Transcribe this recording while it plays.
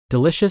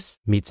Delicious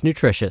meets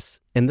nutritious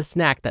in the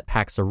snack that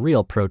packs a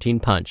real protein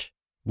punch.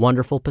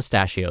 Wonderful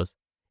Pistachios.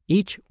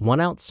 Each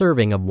 1-ounce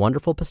serving of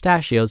Wonderful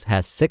Pistachios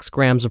has 6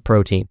 grams of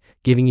protein,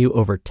 giving you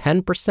over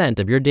 10%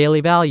 of your daily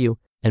value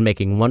and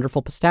making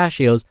Wonderful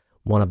Pistachios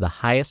one of the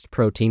highest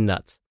protein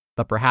nuts.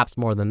 But perhaps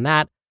more than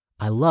that,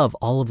 I love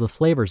all of the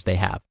flavors they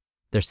have.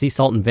 Their sea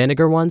salt and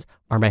vinegar ones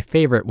are my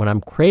favorite when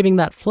I'm craving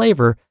that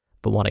flavor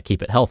but want to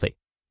keep it healthy.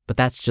 But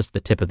that's just the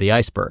tip of the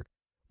iceberg.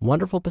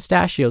 Wonderful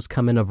Pistachios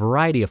come in a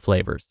variety of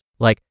flavors,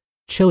 like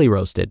chili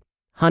roasted,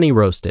 honey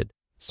roasted,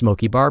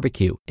 smoky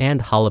barbecue,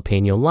 and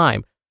jalapeno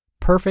lime,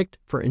 perfect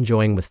for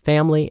enjoying with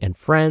family and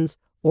friends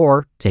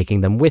or taking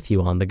them with you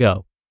on the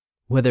go.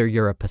 Whether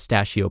you're a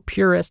pistachio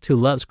purist who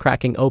loves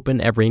cracking open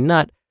every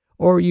nut,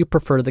 or you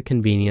prefer the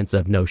convenience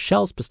of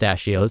no-shells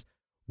pistachios,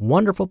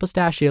 Wonderful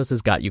Pistachios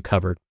has got you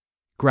covered.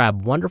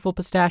 Grab Wonderful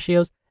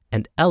Pistachios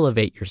and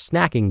elevate your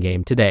snacking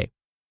game today.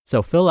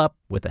 So fill up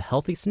with a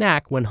healthy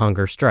snack when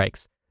hunger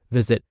strikes.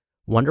 Visit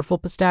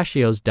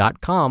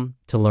wonderfulpistachios.com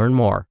to learn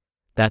more.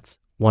 That's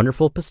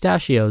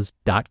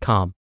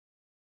wonderfulpistachios.com.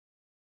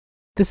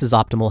 This is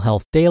Optimal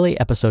Health Daily,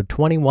 episode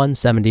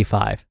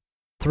 2175.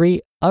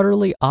 3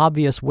 Utterly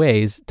Obvious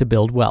Ways to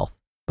Build Wealth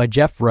by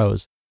Jeff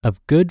Rose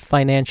of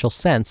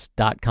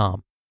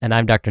goodfinancialsense.com. And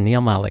I'm Dr.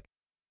 Neil Malik.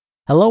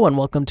 Hello and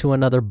welcome to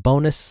another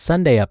bonus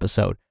Sunday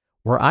episode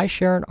where I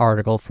share an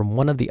article from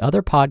one of the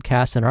other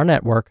podcasts in our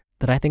network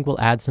that I think will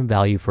add some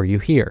value for you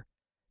here.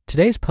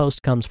 Today's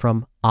post comes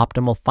from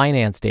Optimal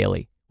Finance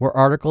Daily, where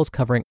articles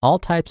covering all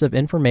types of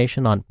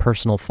information on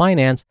personal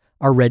finance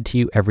are read to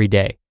you every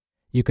day.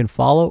 You can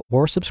follow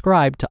or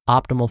subscribe to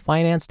Optimal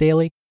Finance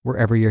Daily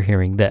wherever you're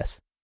hearing this.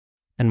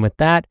 And with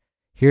that,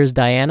 here's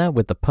Diana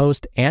with the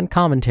post and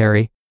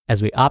commentary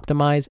as we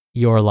optimize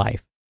your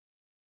life.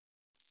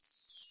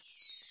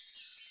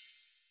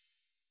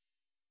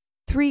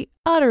 3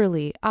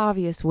 Utterly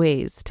Obvious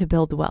Ways to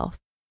Build Wealth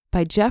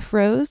by Jeff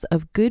Rose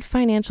of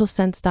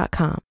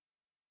goodfinancialsense.com.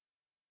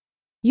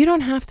 You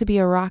don't have to be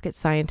a rocket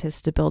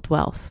scientist to build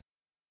wealth.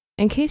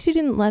 In case you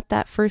didn't let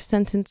that first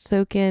sentence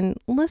soak in,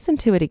 listen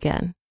to it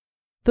again.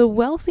 The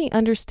wealthy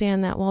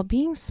understand that while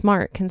being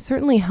smart can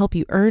certainly help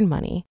you earn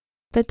money,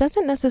 that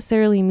doesn't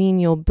necessarily mean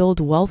you'll build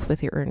wealth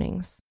with your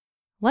earnings.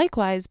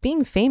 Likewise,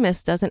 being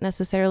famous doesn't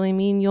necessarily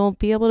mean you'll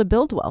be able to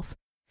build wealth.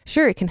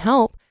 Sure, it can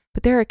help,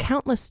 but there are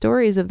countless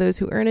stories of those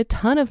who earn a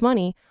ton of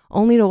money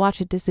only to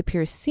watch it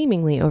disappear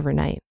seemingly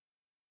overnight.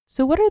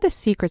 So what are the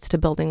secrets to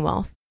building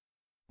wealth?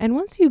 And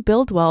once you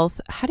build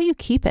wealth, how do you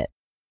keep it?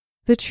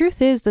 The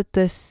truth is that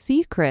the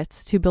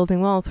secrets to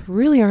building wealth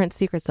really aren't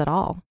secrets at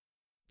all.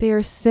 They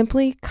are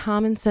simply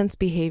common sense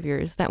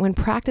behaviors that when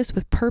practiced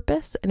with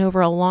purpose and over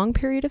a long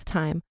period of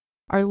time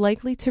are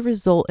likely to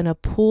result in a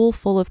pool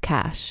full of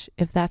cash,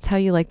 if that's how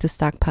you like to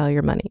stockpile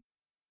your money.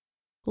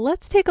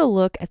 Let's take a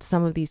look at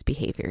some of these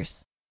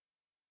behaviors.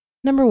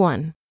 Number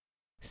 1,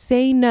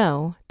 say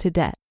no to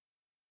debt.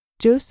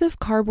 Joseph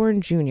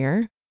Carborn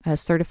Jr., a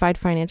certified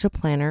financial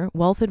planner,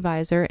 wealth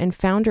advisor, and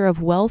founder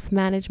of wealth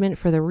management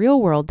for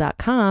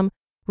therealworld.com,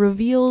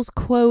 reveals,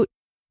 quote,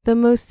 "The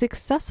most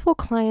successful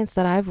clients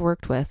that I've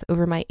worked with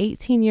over my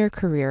 18-year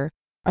career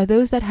are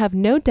those that have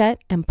no debt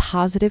and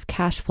positive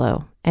cash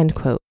flow," end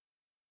quote.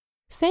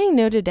 Saying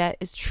no to debt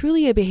is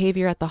truly a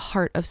behavior at the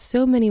heart of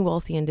so many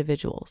wealthy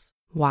individuals.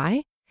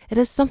 Why? It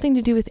has something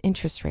to do with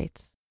interest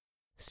rates.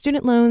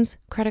 Student loans,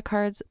 credit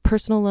cards,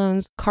 personal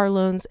loans, car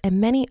loans,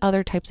 and many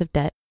other types of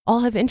debt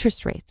all have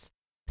interest rates.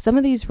 Some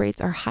of these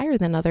rates are higher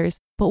than others,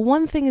 but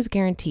one thing is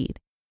guaranteed.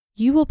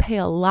 You will pay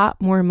a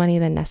lot more money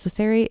than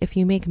necessary if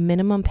you make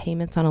minimum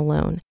payments on a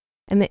loan,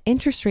 and the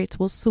interest rates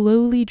will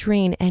slowly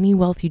drain any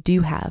wealth you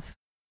do have.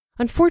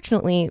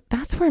 Unfortunately,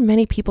 that's where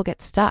many people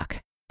get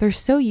stuck. They're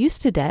so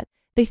used to debt,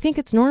 they think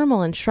it's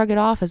normal and shrug it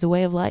off as a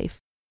way of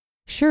life.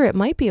 Sure, it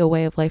might be a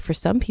way of life for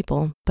some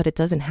people, but it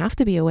doesn't have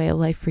to be a way of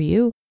life for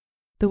you.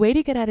 The way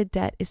to get out of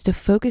debt is to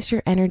focus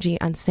your energy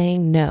on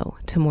saying no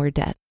to more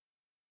debt.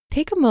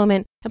 Take a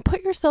moment and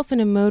put yourself in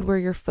a mode where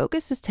your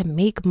focus is to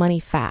make money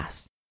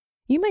fast.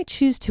 You might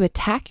choose to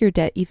attack your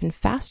debt even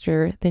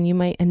faster than you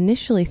might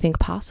initially think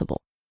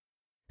possible.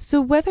 So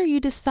whether you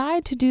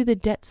decide to do the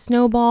debt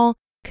snowball,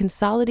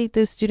 consolidate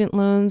those student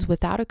loans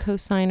without a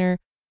cosigner,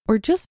 or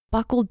just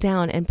buckle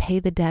down and pay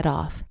the debt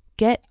off,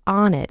 get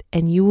on it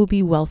and you will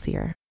be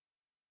wealthier.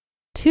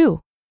 2,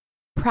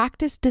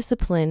 practice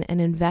discipline and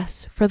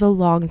invest for the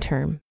long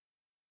term.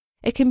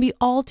 It can be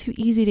all too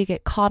easy to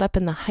get caught up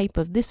in the hype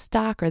of this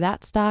stock or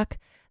that stock.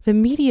 The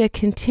media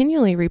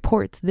continually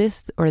reports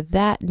this or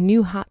that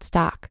new hot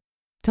stock.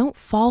 Don't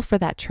fall for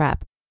that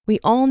trap. We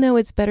all know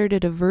it's better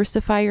to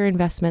diversify your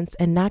investments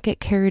and not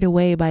get carried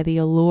away by the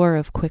allure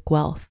of quick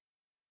wealth.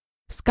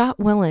 Scott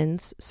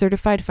Wellens,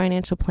 certified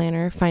financial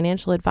planner,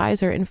 financial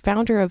advisor, and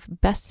founder of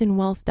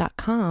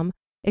bestinwealth.com,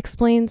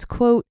 explains,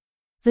 quote,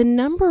 "The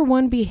number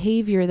one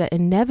behavior that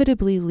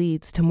inevitably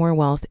leads to more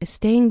wealth is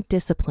staying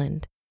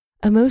disciplined.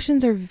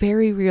 Emotions are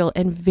very real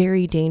and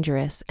very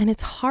dangerous, and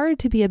it's hard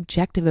to be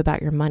objective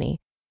about your money,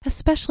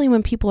 especially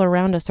when people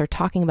around us are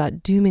talking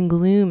about doom and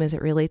gloom as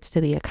it relates to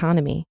the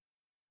economy.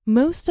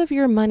 Most of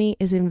your money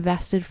is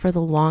invested for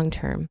the long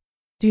term.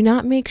 Do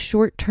not make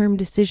short-term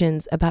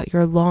decisions about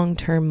your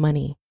long-term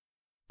money.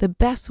 The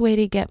best way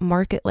to get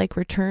market-like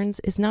returns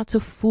is not to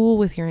fool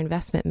with your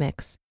investment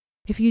mix.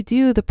 If you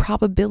do, the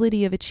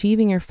probability of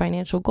achieving your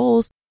financial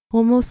goals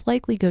will most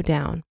likely go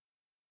down.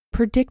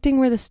 Predicting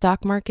where the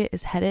stock market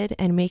is headed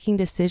and making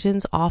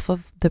decisions off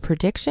of the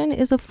prediction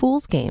is a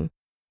fool's game.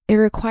 It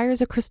requires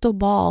a crystal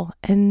ball,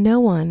 and no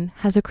one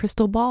has a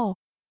crystal ball.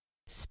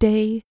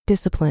 Stay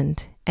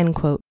disciplined, end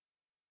quote.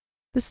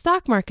 The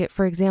stock market,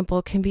 for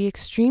example, can be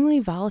extremely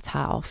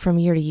volatile from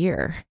year to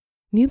year.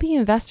 Newbie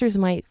investors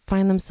might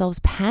find themselves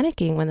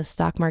panicking when the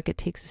stock market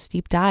takes a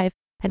steep dive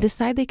and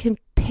decide they can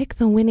pick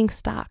the winning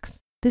stocks.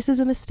 This is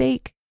a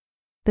mistake.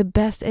 The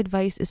best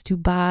advice is to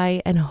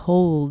buy and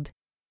hold.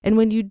 And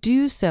when you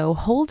do so,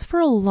 hold for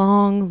a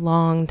long,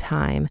 long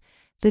time.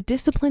 The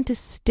discipline to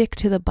stick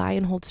to the buy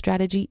and hold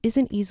strategy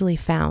isn't easily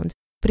found,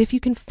 but if you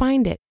can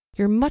find it,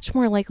 you're much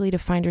more likely to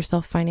find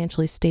yourself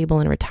financially stable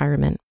in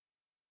retirement.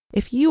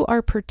 If you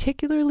are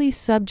particularly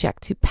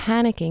subject to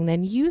panicking,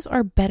 then use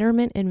our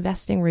Betterment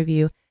Investing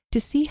Review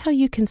to see how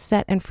you can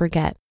set and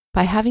forget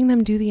by having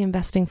them do the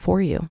investing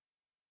for you.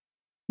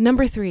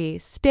 Number 3,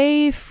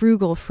 stay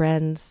frugal,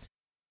 friends.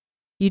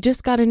 You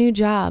just got a new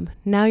job.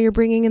 Now you're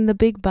bringing in the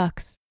big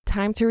bucks.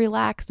 Time to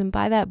relax and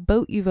buy that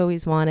boat you've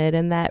always wanted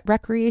and that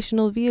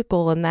recreational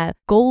vehicle and that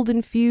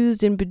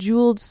gold-infused and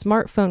bejeweled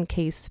smartphone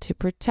case to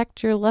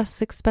protect your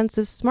less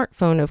expensive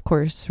smartphone, of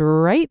course,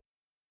 right?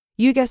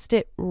 You guessed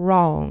it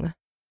wrong.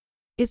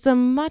 It's a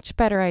much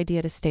better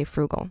idea to stay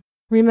frugal.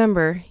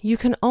 Remember, you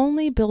can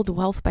only build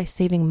wealth by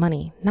saving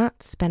money,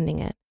 not spending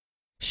it.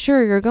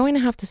 Sure, you're going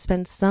to have to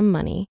spend some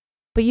money,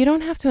 but you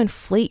don't have to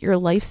inflate your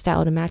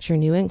lifestyle to match your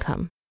new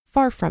income.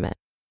 Far from it.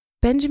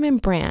 Benjamin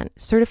Brandt,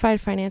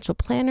 certified financial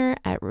planner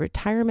at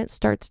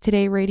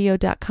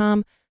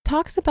retirementstartstodayradio.com,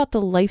 talks about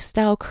the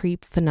lifestyle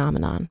creep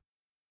phenomenon.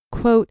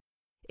 Quote,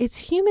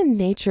 "It's human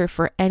nature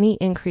for any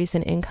increase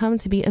in income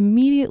to be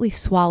immediately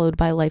swallowed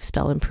by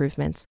lifestyle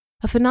improvements,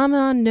 a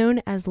phenomenon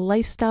known as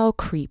lifestyle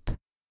creep.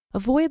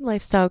 Avoid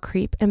lifestyle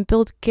creep and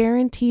build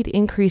guaranteed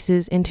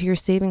increases into your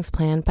savings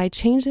plan by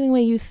changing the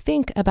way you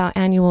think about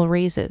annual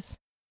raises.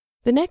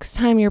 The next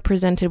time you're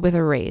presented with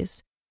a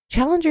raise,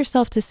 challenge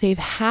yourself to save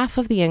half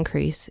of the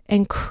increase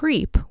and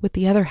creep with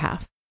the other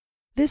half.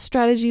 This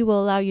strategy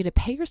will allow you to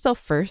pay yourself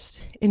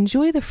first,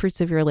 enjoy the fruits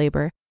of your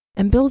labor,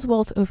 and build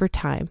wealth over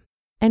time."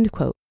 End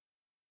quote.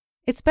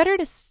 It's better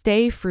to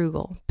stay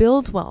frugal,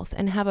 build wealth,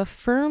 and have a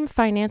firm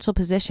financial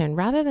position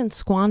rather than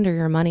squander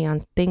your money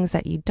on things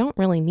that you don't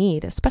really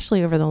need,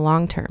 especially over the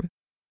long term.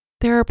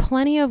 There are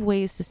plenty of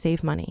ways to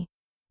save money.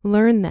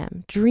 Learn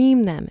them,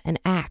 dream them, and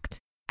act.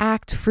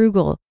 Act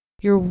frugal.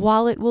 Your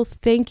wallet will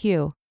thank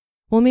you.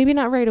 Well, maybe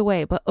not right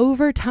away, but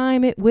over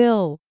time it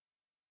will.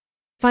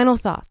 Final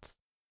thoughts.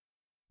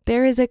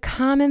 There is a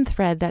common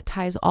thread that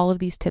ties all of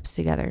these tips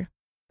together.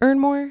 Earn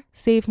more,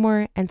 save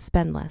more, and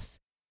spend less.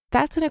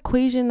 That's an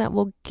equation that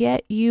will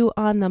get you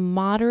on the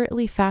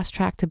moderately fast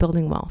track to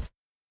building wealth.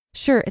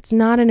 Sure, it's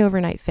not an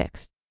overnight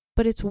fix,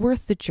 but it's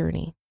worth the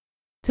journey.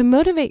 To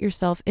motivate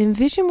yourself,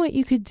 envision what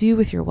you could do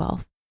with your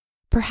wealth.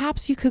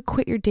 Perhaps you could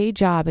quit your day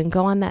job and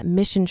go on that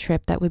mission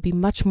trip that would be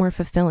much more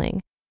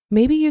fulfilling.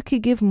 Maybe you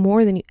could give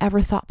more than you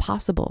ever thought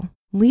possible.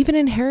 Leave an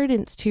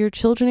inheritance to your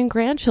children and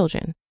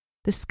grandchildren.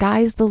 The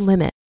sky's the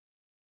limit.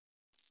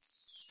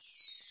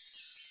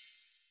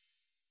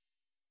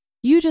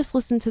 You just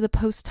listened to the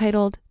post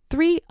titled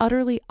 3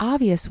 Utterly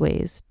Obvious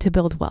Ways to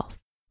Build Wealth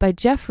by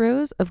Jeff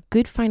Rose of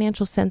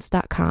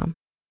GoodFinancialSense.com.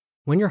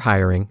 When you're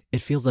hiring, it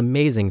feels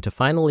amazing to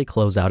finally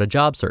close out a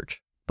job search.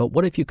 But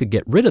what if you could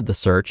get rid of the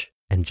search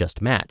and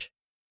just match?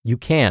 You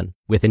can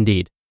with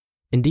Indeed.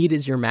 Indeed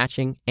is your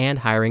matching and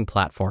hiring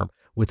platform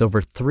with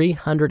over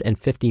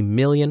 350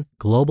 million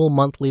global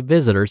monthly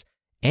visitors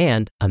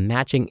and a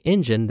matching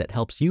engine that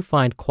helps you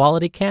find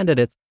quality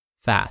candidates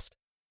fast.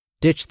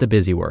 Ditch the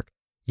busy work.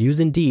 Use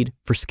Indeed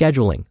for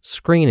scheduling,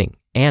 screening,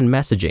 and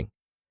messaging.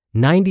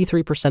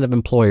 93% of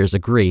employers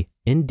agree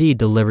Indeed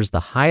delivers the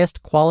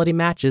highest quality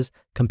matches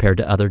compared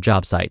to other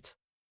job sites.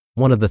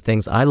 One of the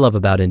things I love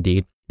about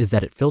Indeed is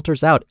that it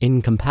filters out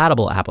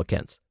incompatible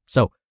applicants.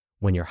 So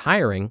when you're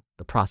hiring,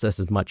 the process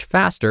is much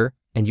faster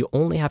and you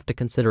only have to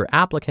consider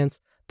applicants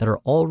that are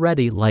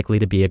already likely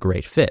to be a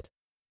great fit.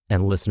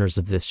 And listeners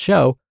of this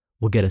show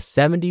will get a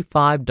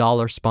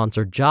 $75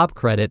 sponsored job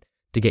credit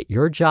to get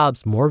your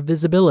jobs more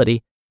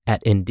visibility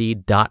at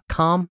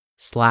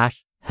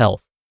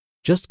Indeed.com/health.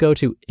 Just go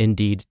to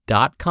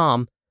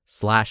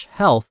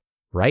Indeed.com/health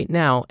right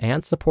now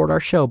and support our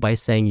show by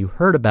saying you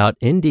heard about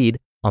Indeed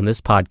on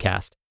this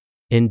podcast.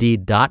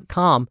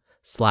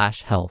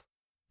 Indeed.com/health.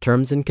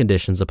 Terms and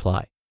conditions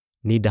apply.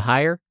 Need to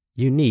hire?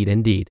 You need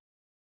Indeed.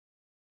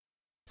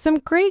 Some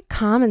great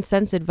common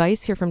sense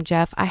advice here from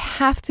Jeff. I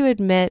have to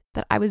admit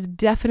that I was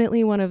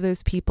definitely one of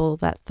those people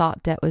that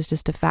thought debt was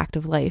just a fact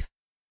of life.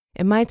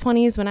 In my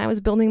 20s, when I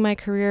was building my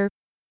career,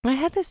 I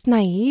had this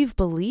naive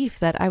belief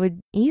that I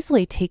would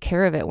easily take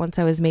care of it once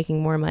I was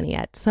making more money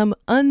at some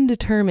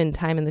undetermined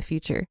time in the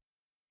future.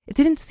 It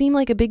didn't seem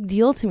like a big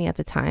deal to me at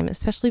the time,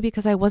 especially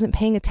because I wasn't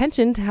paying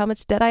attention to how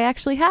much debt I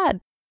actually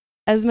had.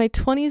 As my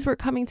 20s were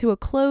coming to a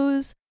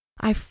close,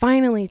 I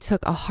finally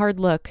took a hard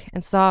look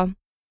and saw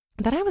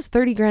that I was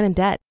 30 grand in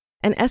debt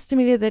and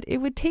estimated that it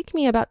would take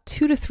me about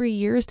 2 to 3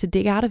 years to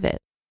dig out of it.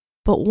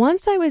 But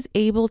once I was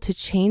able to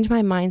change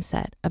my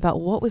mindset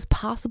about what was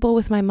possible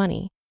with my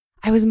money,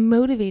 I was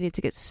motivated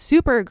to get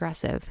super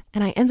aggressive,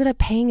 and I ended up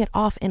paying it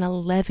off in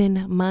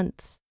 11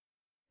 months.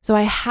 So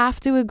I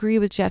have to agree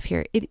with Jeff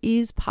here. It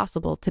is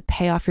possible to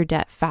pay off your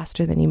debt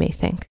faster than you may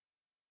think.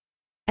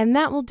 And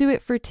that will do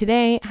it for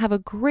today. Have a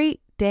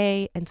great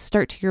day and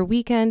start to your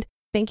weekend.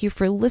 Thank you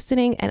for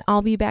listening, and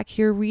I'll be back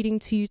here reading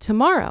to you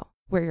tomorrow,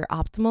 where your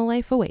optimal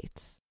life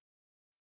awaits.